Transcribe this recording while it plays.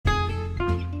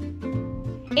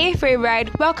Hey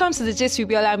favorite, welcome to the Gist with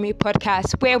Biola Me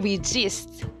podcast, where we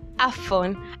gist, have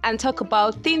fun, and talk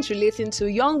about things relating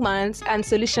to young minds and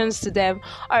solutions to them.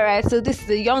 Alright, so this is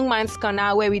the Young Minds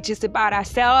Corner where we gist about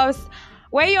ourselves,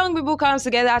 where young people come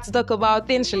together to talk about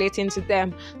things relating to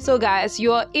them. So guys,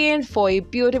 you're in for a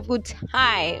beautiful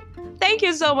time. Thank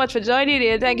you so much for joining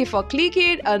in. Thank you for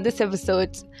clicking on this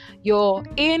episode. You're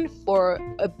in for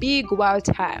a big wild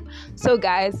time. So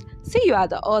guys, see you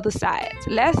at the other side.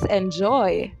 Let's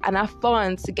enjoy and have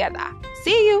fun together.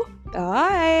 See you.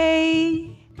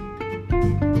 Bye.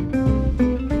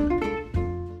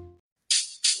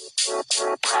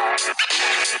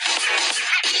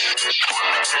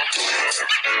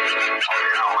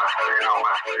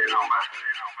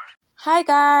 Hi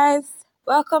guys.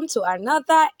 Welcome to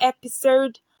another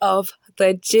episode of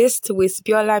the Gist with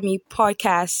Biola Me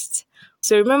podcast.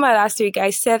 So remember last week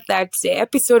I said that the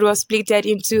episode was split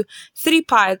into 3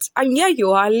 parts, and here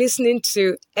you are listening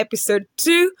to episode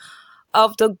 2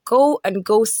 of the Goal and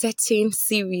Goal Setting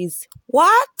series.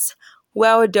 What?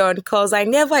 Well done, cause I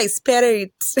never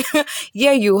expected it.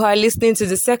 Here you are listening to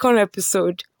the second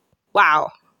episode.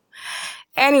 Wow.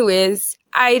 Anyways,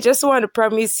 I just want to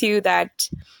promise you that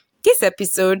this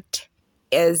episode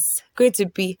is going to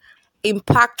be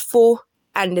impactful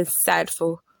and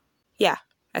insightful. Yeah,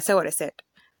 I said what I said.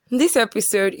 This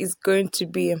episode is going to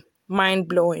be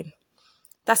mind-blowing.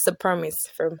 That's the promise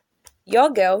from your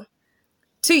girl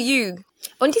to you.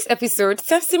 On this episode,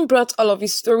 Samson brought all of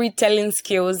his storytelling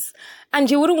skills,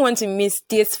 and you wouldn't want to miss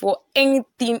this for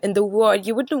anything in the world.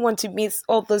 You wouldn't want to miss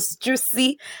all this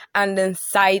juicy and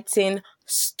exciting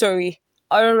story.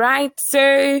 Alright,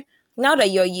 so now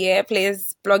that you're here,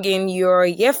 please plug in your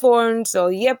earphones or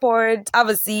earpods, have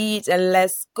a seat, and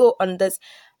let's go on this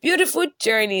beautiful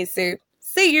journey. So,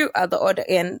 see you at the other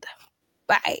end.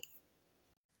 Bye.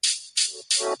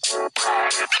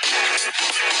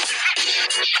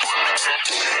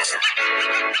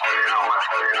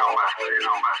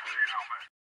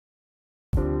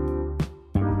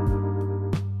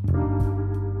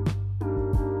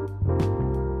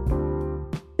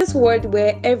 This world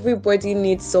where everybody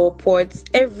needs support,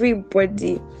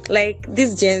 everybody, like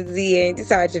this Gen Z and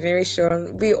this our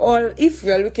generation, we all, if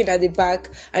we are looking at the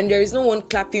back and there is no one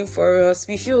clapping for us,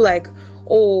 we feel like,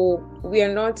 oh, we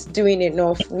are not doing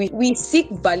enough. We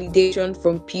seek validation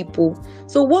from people.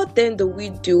 So what then do we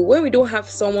do when we don't have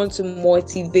someone to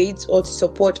motivate or to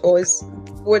support us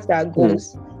towards our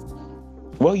goals?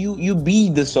 Well, you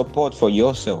be the support for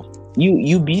yourself.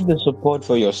 You be the support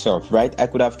for yourself, right? I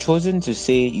could have chosen to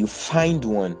say you find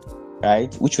one,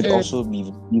 right? Which would also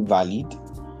be valid.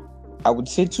 I would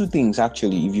say 2 things,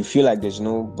 actually, if you feel like there's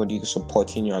nobody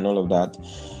supporting you and all of that.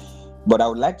 But I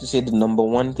would like to say the number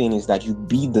 1 thing is that you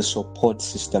be the support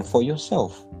system for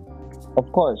yourself.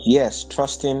 Of course, yes,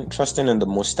 trusting in the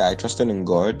Most High, trusting in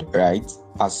God, right?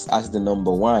 As the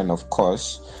number 1, of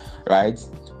course, right?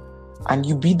 And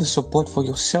you be the support for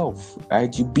yourself,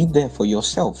 right? You be there for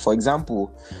yourself. For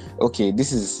example, okay,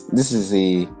 this is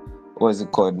a, what is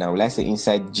it called now? Let's say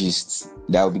inside gist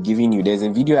that I'll be giving you. There's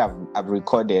a video I've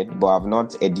recorded, but I've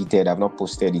not edited, I've not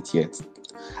posted it yet.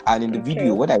 And in the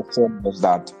video, what I said was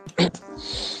that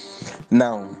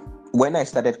now, when I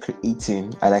started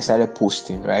creating and I started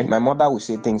posting, right, my mother would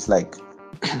say things like,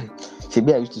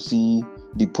 Shebi, I used to see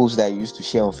the post that I used to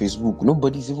share on Facebook.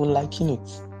 Nobody's even liking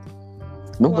it.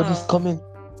 Nobody's coming.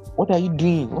 What are you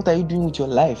doing? What are you doing with your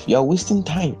life? You are wasting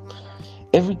time.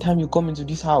 Every time you come into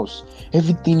this house,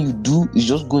 everything you do is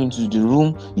just go into the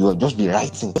room. You will just be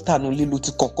writing.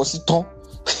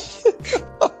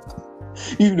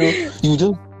 You know, you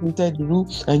just inside the room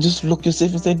and just lock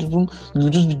yourself inside the room.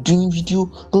 You just be doing video,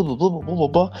 blah blah blah blah blah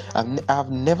blah. I've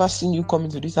never seen you come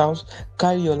into this house,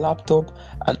 carry your laptop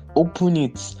and open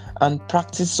it and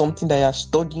practice something that you're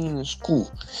studying in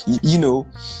school. You know.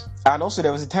 And also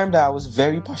there was a time that I was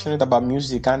very passionate about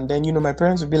music, and then my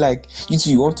parents would be like,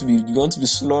 you want to be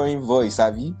slurring voice,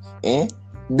 have you? They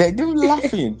were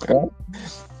laughing, right?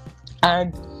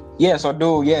 And yes,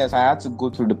 although I had to go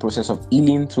through the process of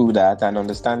healing through that and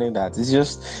understanding that it's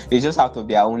just out of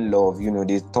their own love.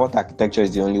 They thought architecture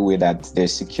is the only way that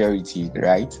there's security,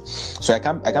 right? So I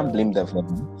can't blame them for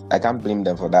that. I can't blame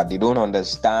them for that. They don't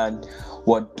understand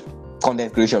what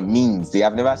content creation means. They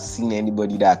have never seen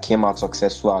anybody that came out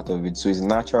successful out of it, so it's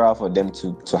natural for them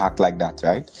to act like that,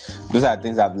 right? Those are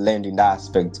things I've learned in that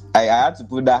aspect. I had to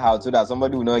put that out so that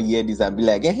somebody will not hear this and be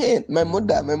like, hey, my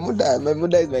mother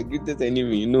is my greatest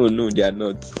enemy. No, they are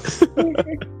not.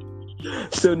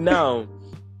 So now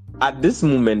at this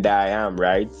moment that I am,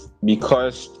 right,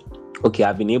 because okay,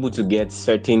 I've been able to get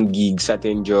certain gigs,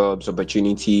 certain jobs,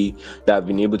 opportunity, that I've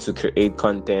been able to create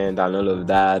content and all of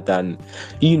that. And,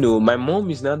 my mom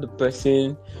is not the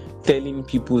person telling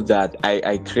people that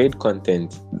I create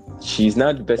content. She's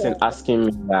not the person asking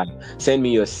me that, send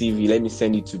me your CV, let me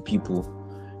send it to people.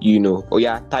 Oh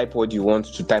yeah, type what you want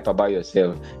to type about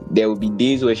yourself. There will be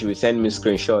days where she will send me a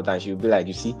screenshot and she will be like,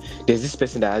 you see, there's this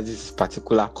person that has this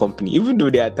particular company. Even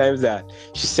though there are times that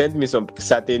she sent me some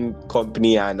certain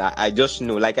company and I just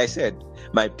know, like I said,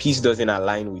 my piece doesn't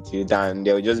align with it, and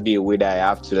there will just be a way that I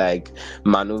have to like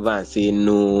maneuver and say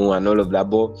no and all of that.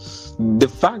 But the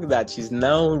fact that she's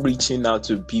now reaching out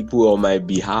to people on my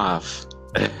behalf,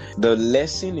 the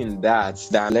lesson in that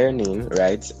I'm learning,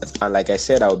 right? And like I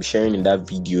said, I'll be sharing in that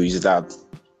video, is that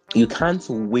you can't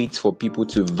wait for people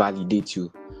to validate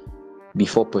you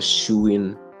before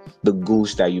pursuing the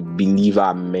goals that you believe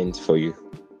are meant for you.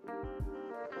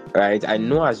 Right? I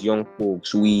know as young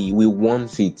folks, we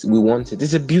want it. We want it.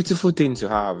 It's a beautiful thing to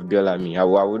have, Biolami. I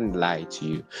wouldn't lie to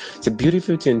you. It's a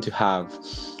beautiful thing to have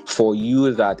for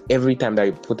you, that every time that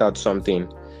you put out something,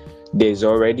 there's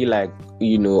already like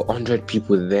 100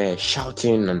 people there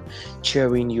shouting and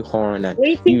cheering you on and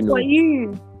waiting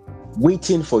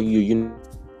for you.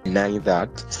 Deny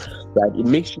that, right? It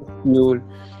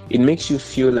makes you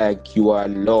feel like you are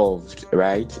loved,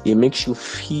 right? It makes you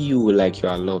feel like you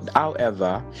are loved.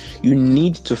 However, you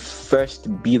need to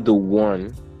first be the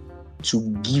one to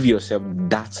give yourself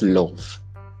that love.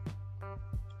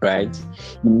 Right?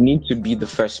 You need to be the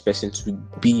first person to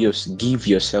give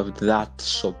yourself that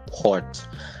support,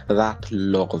 that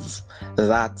love,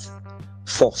 that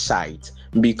foresight,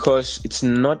 because it's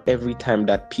not every time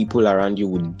that people around you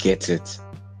would get it.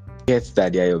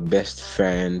 That they are your best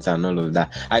friends and all of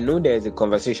that. I know there's a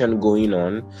conversation going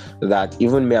on that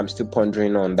even me, I'm still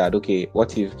pondering on that. Okay,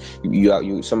 what if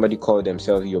somebody called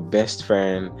themselves your best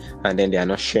friend and then they are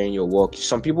not sharing your work?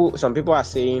 Some people are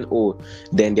saying, oh,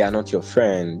 then they are not your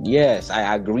friend. Yes,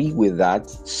 I agree with that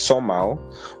somehow,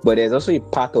 but there's also a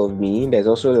part of me there's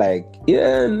also like,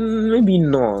 yeah, maybe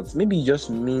not. Maybe it just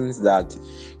means that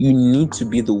you need to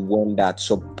be the one that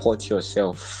supports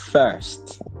yourself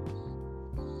first.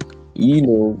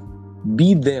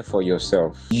 Be there for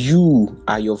yourself. You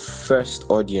are your first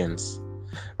audience,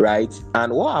 right?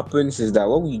 And what happens is that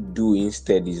what we do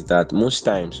instead is that most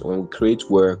times when we create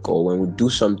work or when we do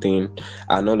something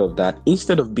and all of that,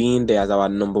 instead of being there as our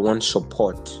number one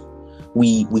support,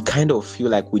 we kind of feel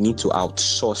like we need to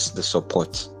outsource the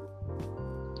support.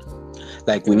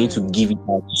 Like we need to give it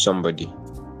out to somebody,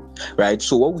 right?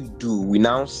 So what we do, we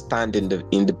now stand in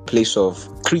the place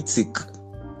of critic.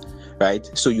 Right?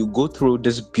 So you go through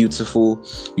this beautiful,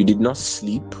 you did not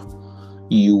sleep,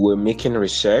 you were making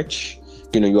research,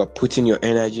 you are putting your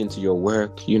energy into your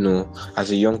work, as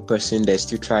a young person, they're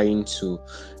still trying to,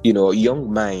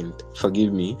 young mind,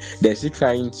 forgive me, they're still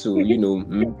trying to,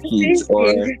 make kids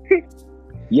or...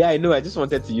 Yeah, I know, I just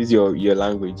wanted to use your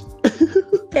language.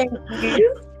 Thank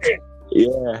you.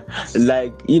 Yeah,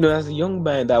 like, as a young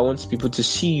man that wants people to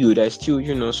see you, that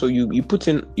still, so you put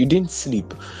in, you didn't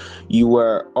sleep, you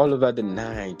were all over the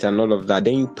night and all of that,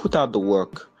 then you put out the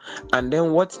work. And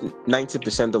then what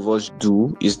 90% of us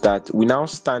do is that we now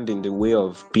stand in the way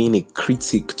of being a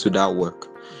critic to that work.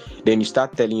 Then you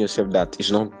start telling yourself that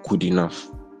it's not good enough.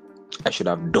 I should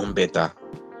have done better.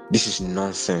 This is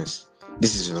nonsense.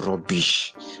 This is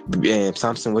rubbish.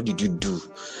 Samson, what did you do?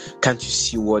 Can't you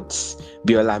see what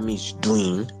Biolami is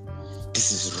doing?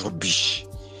 This is rubbish.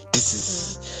 This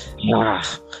is...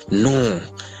 no.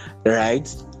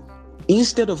 Right?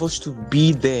 Instead of us to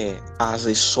be there as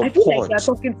a support... I feel like you're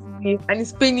talking to me and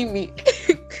it's paining me.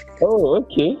 Oh,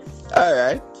 okay. All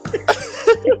right.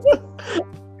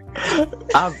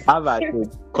 I've actually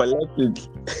collected.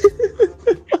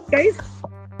 Guys,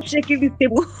 shaking the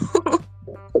table.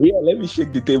 Yeah, let me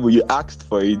shake the table. You asked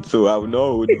for it, so I will not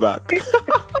hold back.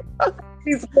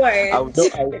 Please go ahead.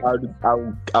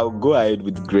 I'll go ahead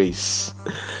with grace.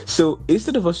 So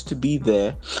instead of us to be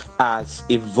there as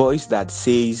a voice that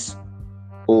says,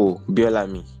 oh,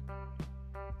 Biolami,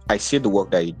 I see the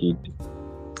work that you did.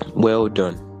 Well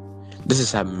done. This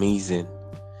is amazing.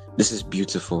 This is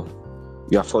beautiful.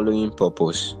 You are following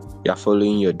purpose. You are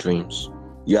following your dreams.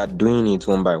 You are doing it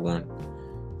one by one.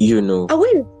 I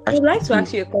would like to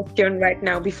ask you a question right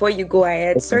now before you go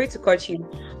ahead. Okay. Sorry to cut you.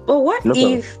 But what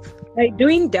if by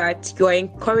doing that you are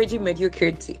encouraging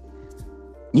mediocrity?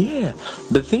 Yeah.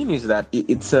 The thing is that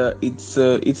it's a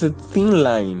thin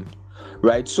line,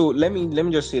 right? So let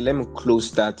me just say, let me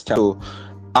close that. So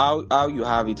how you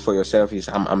have it for yourself is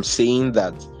I'm saying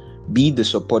that be the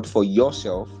support for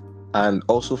yourself and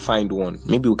also find one.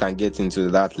 Maybe we can get into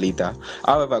that later.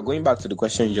 However, going back to the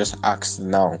question you just asked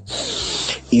now,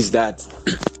 is that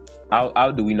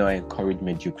how do we not encourage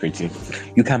mediocrity?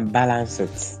 You can balance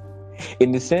it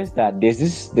in the sense that there's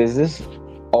this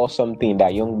awesome thing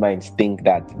that young minds think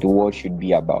that the world should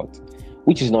be about,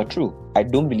 which is not true. I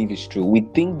don't believe it's true. We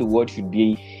think the world should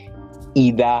be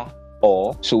either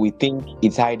or, so we think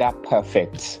it's either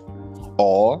perfect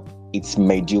or it's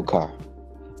mediocre.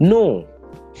 No,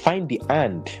 find the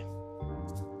and.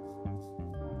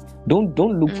 Don't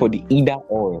look for the either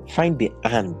or. Find the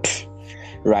and,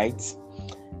 right?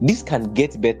 This can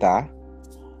get better,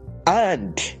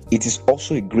 and it is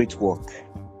also a great work.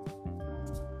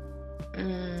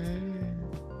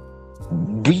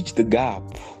 Bridge the gap.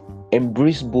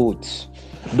 Embrace both.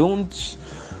 Don't.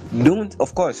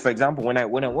 Of course, for example, when I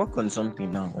work on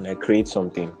something now, when I create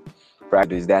something, right?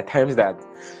 There are times that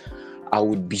I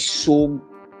would be so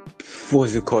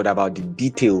physical about the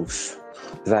details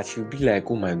that you'll be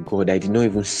like, oh my God, I did not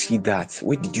even see that.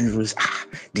 Where did you even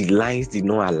the lines did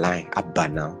not align. Abba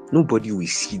now. Nobody will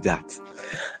see that.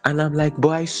 And I'm like, but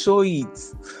I saw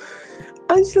it.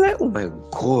 And she's like, oh my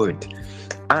God.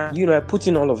 And I put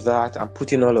in all of that.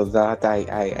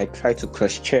 I try to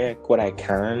cross-check what I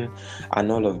can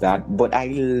and all of that. But I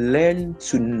learn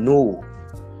to know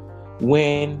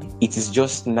when it is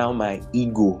just now my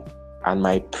ego and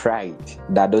my pride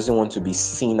that doesn't want to be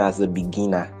seen as a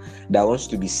beginner, that wants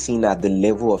to be seen at the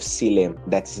level of Salem,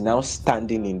 that is now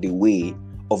standing in the way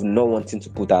of not wanting to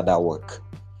put out that work.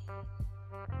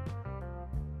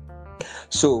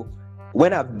 So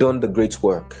when I've done the great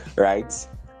work, right,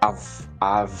 I've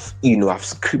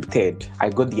scripted. I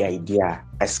got the idea.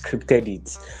 I scripted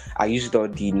it. I used all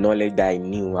the knowledge that I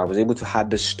knew. I was able to add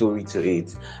the story to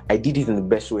it. I did it in the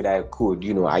best way that I could.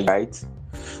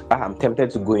 I'm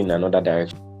tempted to go in another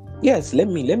direction. Yes, let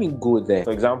me go there.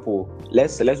 For example,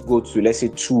 let's go to, let's say,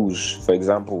 tools, for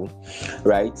example,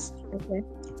 right? Okay.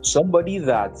 Somebody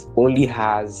that only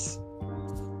has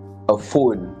a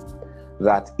phone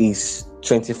that is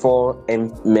 24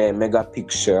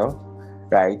 megapixel,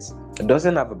 right?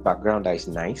 Doesn't have a background that is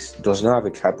nice, does not have a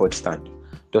tripod stand,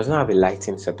 does not have a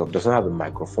lighting setup, does not have a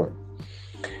microphone.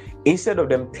 Instead of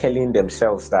them telling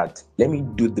themselves that, let me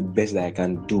do the best that I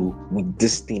can do with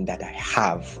this thing that I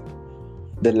have,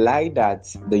 the lie that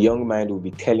the young mind will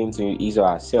be telling to his or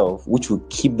herself, which will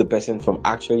keep the person from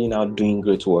actually now doing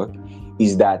great work,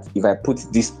 is that if I put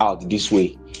this out this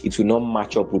way, it will not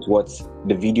match up with what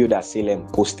the video that Salem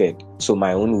posted, so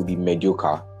my own will be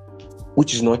mediocre,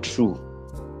 which is not true.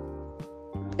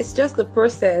 It's just the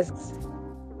process.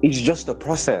 It's just the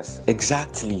process,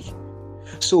 exactly.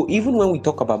 So even when we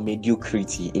talk about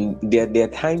mediocrity, there are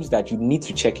times that you need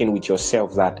to check in with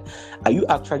yourself that, are you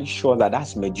actually sure that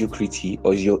that's mediocrity,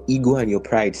 or is your ego and your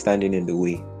pride standing in the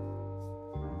way?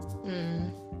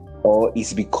 Or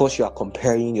it's because you are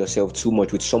comparing yourself too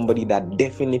much with somebody that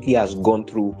definitely has gone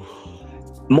through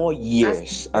more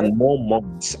years and more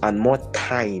months and more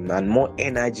time and more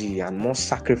energy and more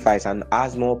sacrifice and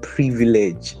has more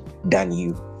privilege than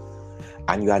you?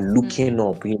 And you are looking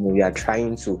up, you are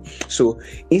trying to. So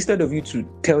instead of you to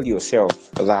tell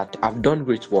yourself that I've done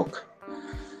great work,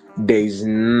 there's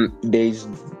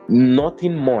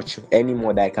nothing much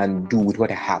anymore that I can do with what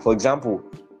I have. For example,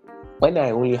 when I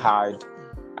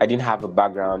didn't have a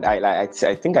background. I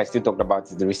think I still talked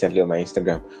about it recently on my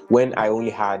Instagram. When I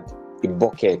only had a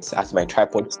bucket as my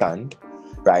tripod stand,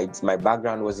 right? My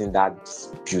background wasn't that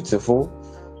beautiful,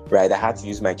 right? I had to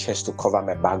use my chest to cover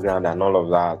my background and all of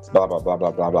that, blah, blah, blah,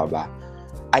 blah, blah, blah, blah.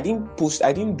 I didn't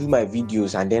do my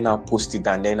videos and then I'll post it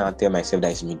and then I'll tell myself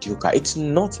that it's mediocre. It's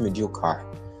not mediocre,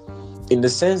 in the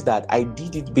sense that I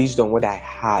did it based on what I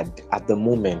had at the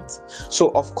moment.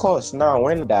 So of course, now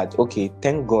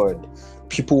thank God,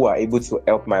 people were able to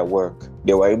help my work.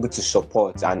 They were able to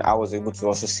support, and I was able to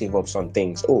also save up some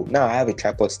things. Oh, now I have a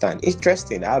tripod stand.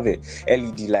 Interesting. I have a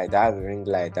LED light. I have a ring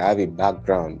light. I have a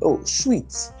background. Oh,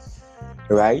 sweet.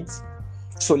 Right?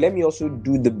 So let me also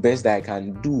do the best that I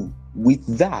can do with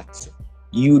that.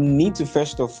 You need to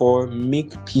first of all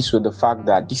make peace with the fact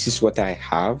that this is what I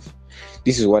have.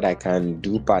 This is what I can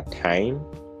do part-time.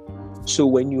 So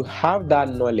when you have that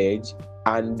knowledge,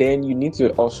 and then you need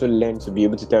to also learn to be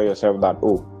able to tell yourself that,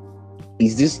 oh,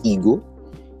 is this ego?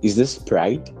 Is this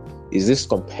pride? Is this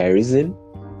comparison?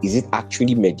 Is it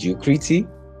actually mediocrity?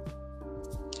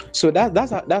 So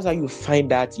that's how you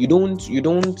find that. You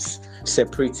don't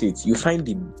separate it. You find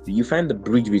the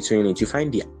bridge between it. You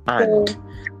find the and.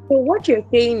 So what you're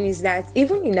saying is that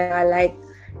even in our life,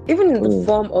 even in the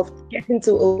form of getting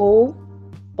to a goal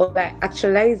or like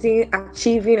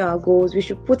achieving our goals, we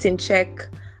should put in check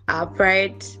our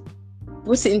pride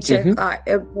put in check Mm-hmm. our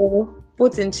ego,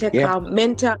 put in check Yeah. our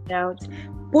mental health,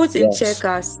 put in check Yes.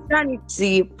 our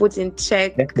sanity, put in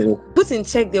check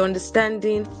Definitely. the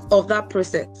understanding of that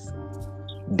process.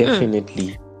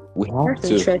 Definitely. We have That's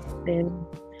to. interesting.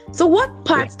 So what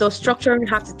parts does structuring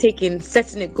have to take in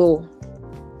setting a goal?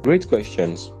 Great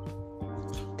questions.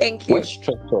 Thank Where you.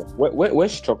 structure, where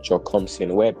structure comes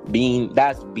in, where being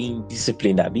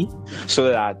disciplined, Abby, so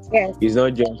that Yes. it's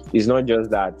not just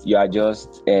that you are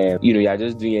just you are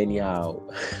just doing anyhow.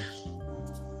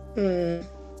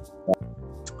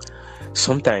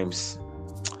 Sometimes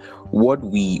what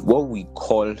we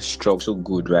call structure so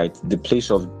good, right? The place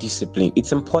of discipline,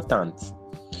 it's important.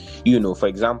 For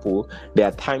example, there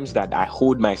are times that I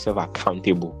hold myself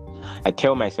accountable. I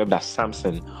tell myself that,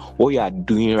 Samson, what you are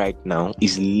doing right now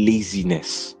is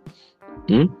laziness.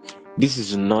 This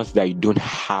is not that you don't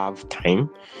have time.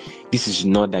 This is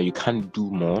not that you can't do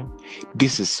more.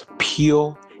 This is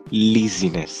pure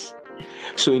laziness.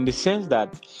 So in the sense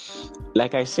that,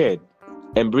 like I said,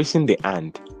 embracing the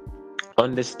and,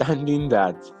 understanding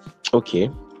that,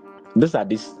 okay, this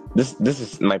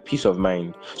is my peace of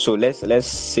mind. So let's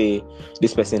say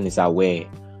this person is aware,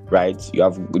 right? You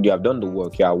have done the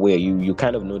work, you're aware, you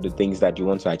kind of know the things that you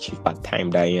want to achieve part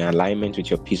time that are in alignment with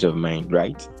your peace of mind,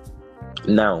 right?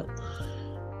 Now,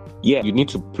 you need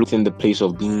to put in the place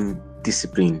of being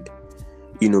disciplined,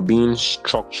 being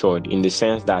structured, in the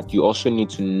sense that you also need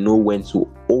to know when to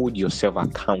hold yourself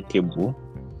accountable.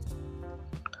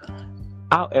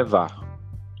 However,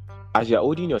 as you're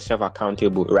holding yourself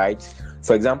accountable, right?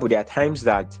 For example, there are times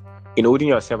that in holding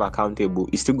yourself accountable,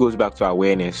 it still goes back to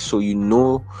awareness. So you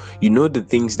know the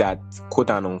things that, quote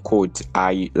and unquote,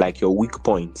 are like your weak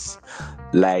points.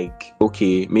 Like,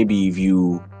 okay, maybe if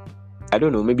you, I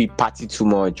don't know, maybe party too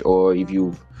much, or if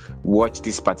you watch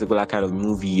this particular kind of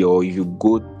movie, or if you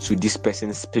go to this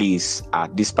person's place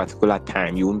at this particular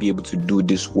time, you won't be able to do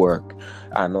this work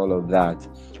and all of that,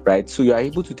 right? So you are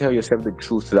able to tell yourself the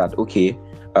truth that, okay,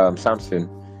 Samson,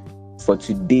 for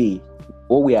today,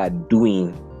 what we are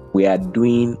doing 8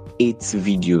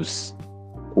 videos.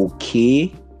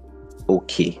 Okay. We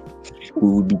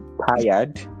will be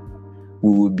tired. We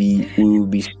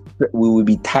will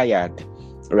be tired,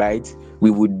 right?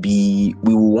 We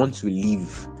will want to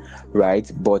leave,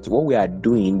 right? But what we are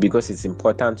doing, because it's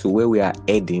important to where we are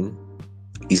heading,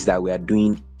 is that we are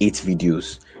doing 8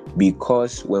 videos.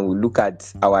 Because when we look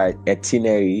at our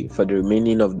itinerary for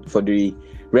the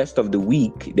rest of the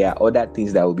week, there are other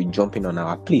things that will be jumping on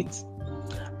our plate.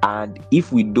 And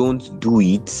if we don't do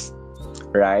it,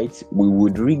 right, we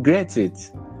would regret it.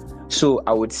 So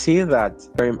I would say that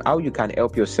how you can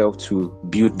help yourself to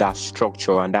build that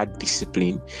structure and that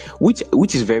discipline, which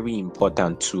is very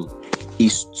important too,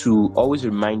 is to always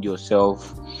remind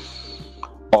yourself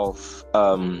of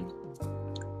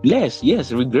regrets.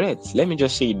 Let me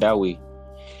just say it that way.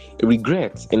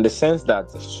 Regret, in the sense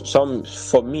that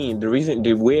for me,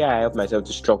 the way I help myself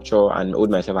to structure and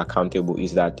hold myself accountable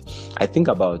is that I think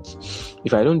about,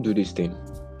 if I don't do this thing,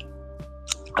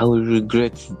 I will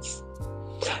regret it.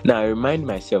 Now I remind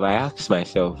myself, I ask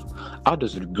myself, how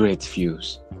does regret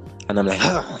feels? And I'm like,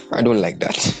 I don't like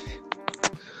that.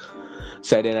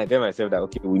 So then I tell myself that,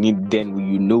 okay, we need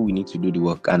to do the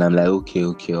work. And I'm like, okay,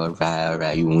 all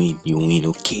right, you win,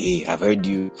 okay, I've heard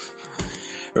you.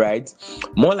 Right?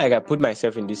 More like I put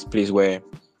myself in this place where,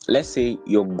 let's say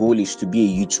your goal is to be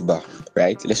a YouTuber,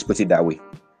 right? Let's put it that way.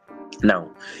 Now,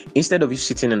 instead of you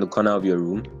sitting in the corner of your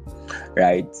room,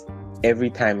 right, every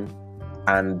time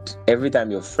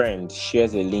your friend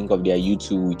shares a link of their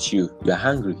YouTube with you, you're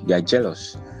hungry, you're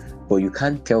jealous, but you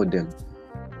can't tell them.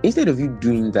 Instead of you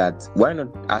doing that, why not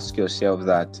ask yourself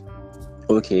that,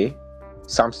 okay,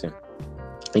 Samson,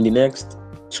 in the next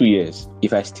 2 years,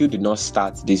 if I still did not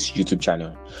start this YouTube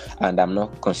channel and I'm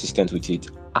not consistent with it,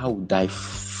 how would I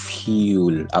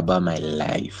feel about my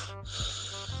life?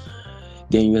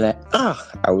 Then you're like,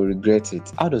 I will regret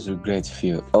it. How does regret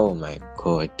feel? Oh my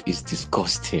God, it's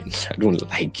disgusting. I don't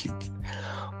like it.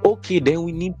 Okay, then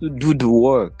we need to do the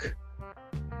work,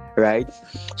 right?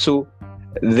 So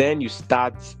then you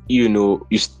start,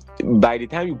 by the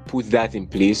time you put that in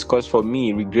place, because for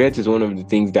me, regret is one of the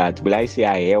things that,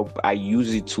 I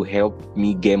use it to help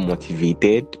me get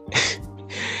motivated.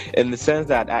 In the sense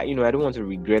that I don't want to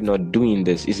regret not doing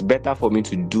this. It's better for me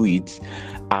to do it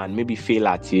and maybe fail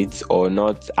at it, or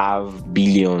not have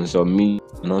billions or millions,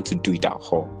 not to do it at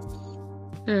all.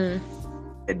 And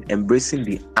embracing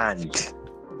the and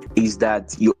is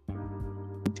that you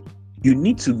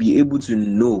need to be able to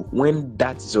know when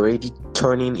that is already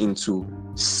turning into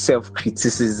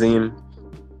self-criticism,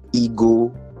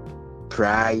 ego,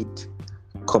 pride,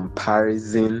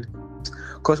 comparison,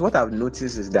 Because what I've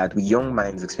noticed is that with young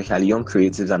minds, especially young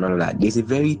creatives and all of that, there's a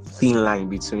very thin line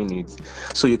between it.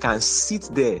 So you can sit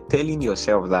there telling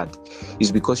yourself that it's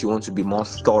because you want to be more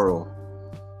thorough,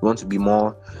 you want to be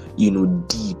more,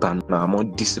 deep and more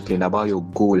disciplined about your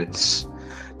goals.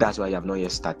 That's why you have not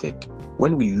yet started.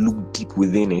 When we look deep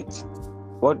within it,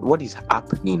 what is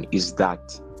happening is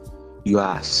that you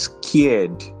are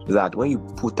scared that when you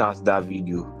put out that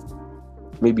video,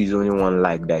 maybe it's only one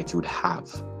like that it would have.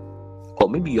 Or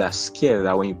maybe you are scared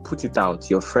that when you put it out,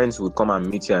 your friends will come and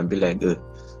meet you and be like, you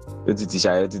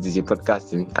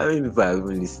podcasting. How many people are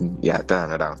even listening? Yeah,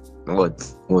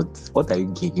 what are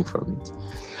you gaining from it?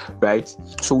 Right?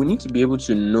 So we need to be able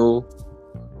to know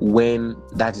when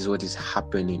that is what is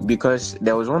happening. Because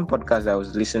there was one podcast I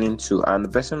was listening to, and the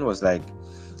person was like,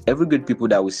 every good people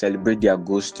that will celebrate their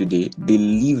goals today, they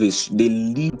live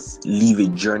a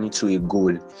journey to a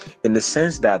goal, in the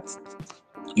sense that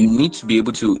you need to be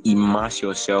able to immerse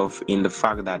yourself in the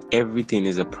fact that everything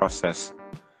is a process.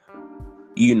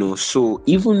 So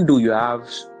even though you have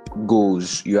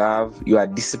goals, you are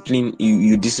disciplined,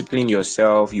 you discipline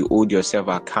yourself, you hold yourself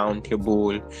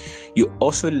accountable, you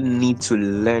also need to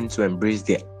learn to embrace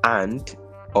the art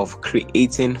of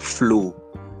creating flow,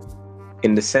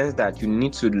 in the sense that you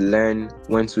need to learn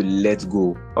when to let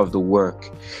go of the work.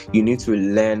 You need to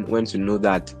learn when to know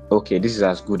that, okay, this is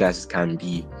as good as it can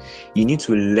be. You need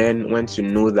to learn when to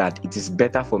know that it is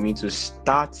better for me to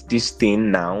start this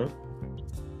thing now,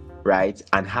 right?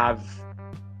 And have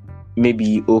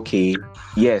maybe, okay,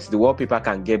 yes, the wallpaper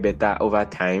can get better over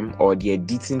time, or the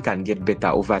editing can get better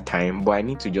over time, but I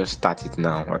need to just start it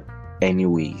now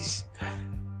anyways.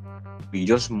 We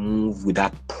just move with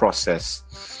that process.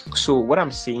 So what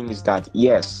I'm saying is that,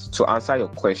 yes, to answer your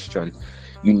question,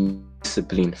 you need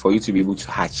discipline for you to be able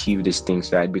to achieve these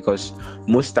things, right? Because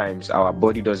most times our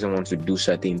body doesn't want to do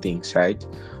certain things, right?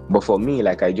 But for me,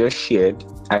 like I just shared,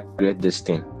 I read this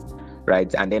thing,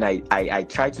 right? And then I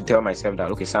try to tell myself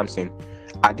that, okay, Samson,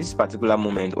 at this particular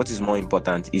moment, what is more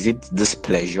important? Is it this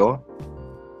pleasure?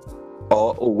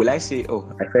 Or will I say,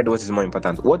 I said what is more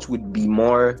important? What would be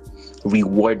more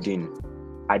rewarding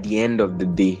at the end of the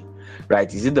day,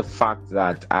 right? Is it the fact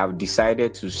that I've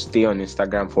decided to stay on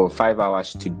Instagram for 5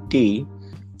 hours today?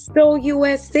 So you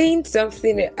were saying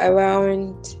something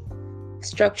around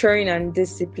structuring and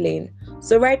discipline.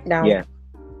 So right now,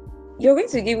 you're going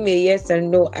to give me a yes or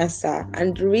no answer.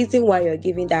 And the reason why you're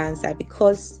giving that answer,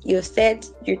 because you said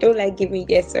you don't like giving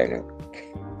yes or no.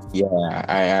 Yeah,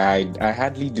 I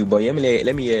hardly do, but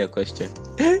let me hear your question.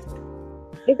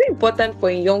 Is it important for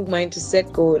a young mind to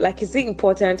set goals? Like, is it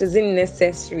important? Is it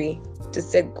necessary to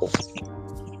set goals?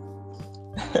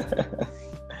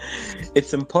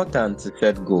 It's important to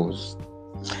set goals,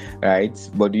 right?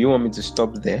 But do you want me to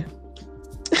stop there?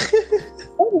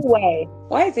 Why?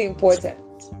 Why is it important?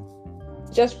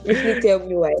 Just briefly tell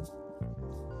me why.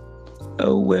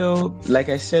 Oh, well, like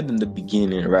I said in the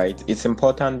beginning, right? It's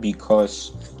important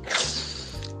because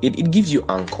it gives you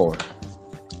anchor,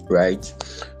 right?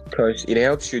 Because it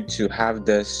helps you to have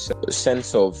this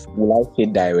sense of, will I say,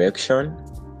 direction,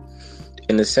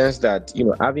 in the sense that,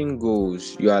 having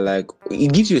goals, you are like,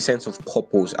 it gives you a sense of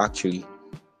purpose, actually,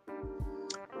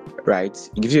 right?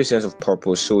 It gives you a sense of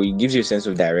purpose. So it gives you a sense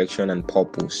of direction and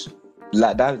purpose.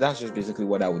 That's just basically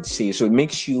what I would say. So it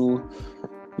makes you,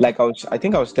 like I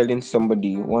think I was telling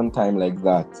somebody one time like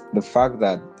that, the fact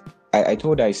that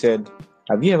I said,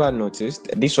 have you ever noticed,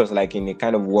 this was like in a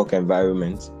kind of work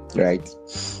environment, right?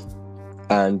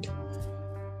 And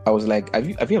I was like, have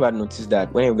you ever noticed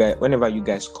that whenever you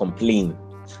guys complain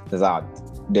that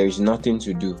there is nothing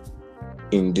to do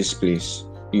in this place,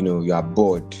 you are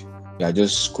bored, you are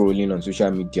just scrolling on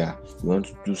social media, you want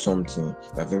to do something,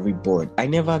 you are very bored. I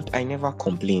never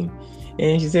complain.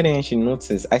 And she said, and she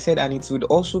noticed. I said, and it would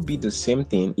also be the same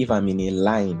thing if I'm in a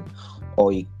line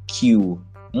or a queue.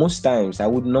 Most times I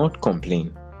would not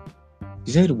complain.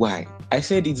 She said, why? I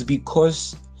said, it's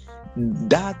because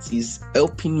that is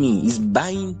helping me, is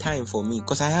buying time for me,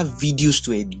 because I have videos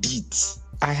to edit,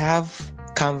 I have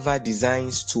Canva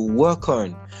designs to work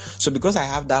on. So because I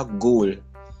have that goal,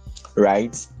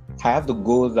 right? I have the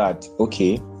goal that,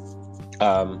 okay,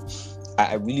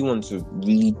 I really want to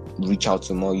really reach out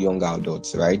to more young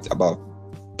adults, right? About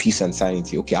peace and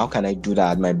sanity. Okay, how can I do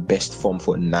that at my best form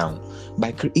for now?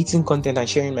 By creating content and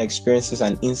sharing my experiences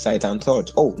and insights and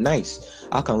thoughts. Oh, nice.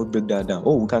 How can we break that down?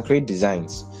 Oh, we can create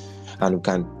designs and we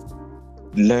can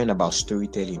learn about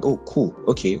storytelling. Oh, cool.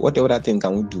 Okay, what other thing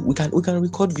can we do? We can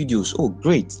record videos. Oh,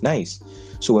 great, nice.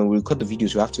 So when we record the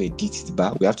videos, we have to edit it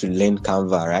back. We have to learn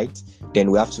Canva, right? Then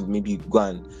we have to maybe go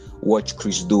and watch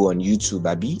Chris Do on YouTube,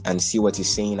 Abby, and see what he's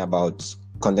saying about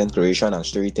content creation and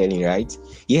storytelling, right?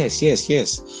 Yes.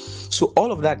 So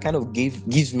all of that kind of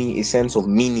gives me a sense of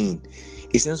meaning,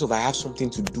 a sense of I have something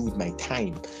to do with my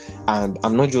time, and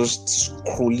I'm not just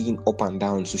scrolling up and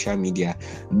down social media.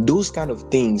 Those kind of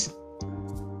things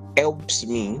helps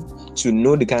me to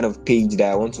know the kind of page that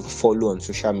I want to follow on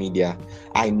social media.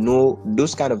 I know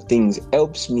those kind of things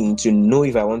helps me to know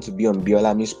if I want to be on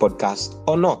Biolami's podcast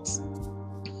or not.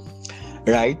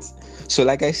 Right? So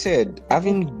like I said,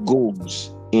 having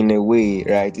goals in a way,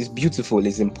 right, is beautiful,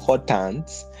 it's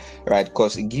important, right?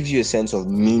 Because it gives you a sense of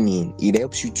meaning. It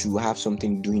helps you to have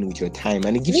something doing with your time,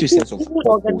 and it gives you a sense of purpose.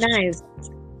 Organized.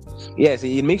 Yes,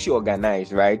 it makes you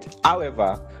organized, right?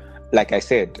 However, like I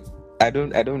said, I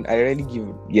rarely give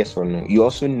yes or no. You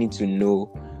also need to know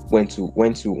when to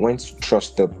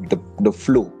trust the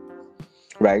flow,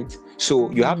 right?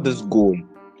 So you have this goal,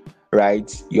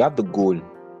 right? You have the goal.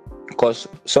 Because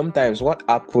sometimes what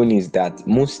happens is that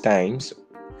most times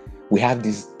we have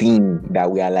this thing that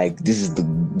we are like, this is the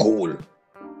goal.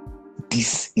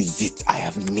 This is it. I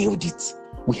have nailed it.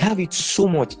 We have it so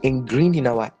much ingrained in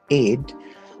our head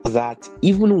that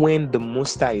even when the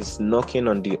Master is knocking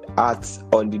on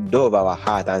the door of our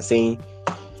heart and saying,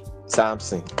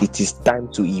 Samson, it is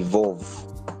time to evolve,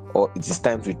 or it is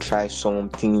time to try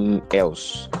something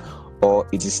else, or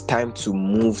it is time to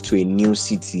move to a new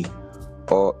city,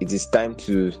 or it is time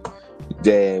to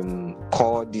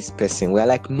call this person. We're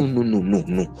like,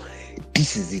 no.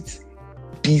 This is it.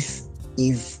 This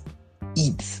is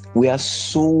it. We are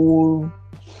so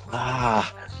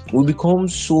we become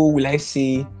so, will I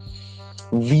say,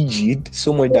 rigid,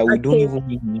 so much that we don't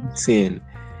even listen.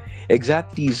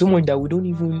 Exactly, so much that we don't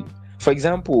even. For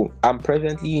example, I'm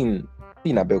presently in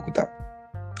Abeokuta,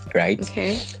 right?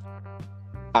 Okay.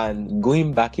 And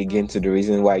going back again to the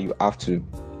reason why you have to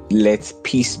let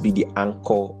peace be the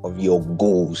anchor of your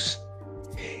goals,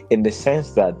 in the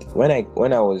sense that when I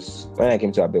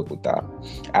came to Abeokuta,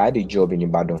 I had a job in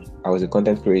Ibadan. I was a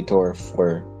content creator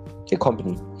for a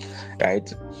company,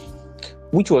 right,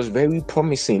 which was very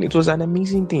promising. It was an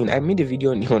amazing thing. I made a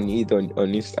video on my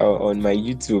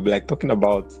YouTube, like talking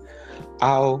about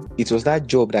how it was that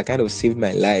job that kind of saved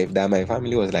my life, that my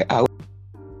family was like, how.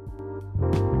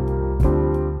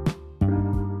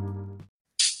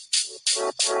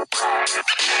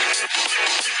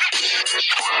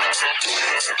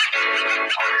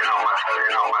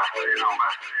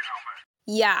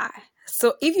 Yeah.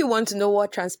 So if you want to know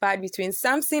what transpired between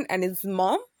Samson and his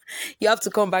mom, you have to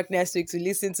come back next week to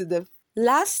listen to the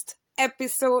last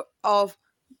episode of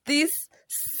this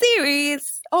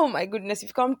series. Oh my goodness, if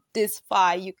you come this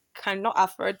far, you cannot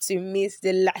afford to miss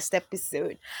the last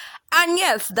episode. And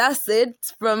yes, that's it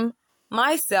from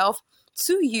myself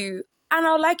to you. And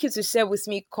I'd like you to share with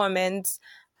me comments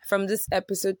from this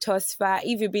episode thus far,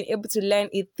 if you've been able to learn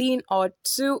a thing or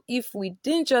two, if we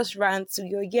didn't just rant to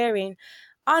your hearing.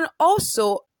 And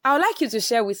also, I would like you to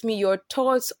share with me your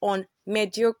thoughts on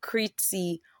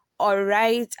mediocrity. All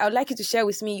right. I would like you to share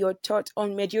with me your thoughts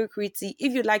on mediocrity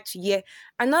if you'd like to hear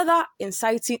another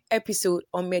inciting episode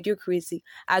on mediocrity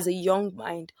as a young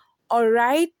mind. All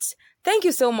right. Thank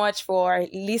you so much for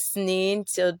listening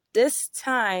till this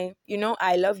time. You know,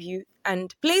 I love you.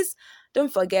 And please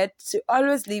don't forget to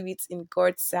always leave it in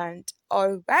God's hand.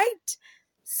 All right.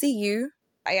 See you.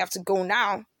 I have to go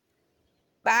now.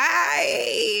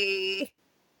 Bye.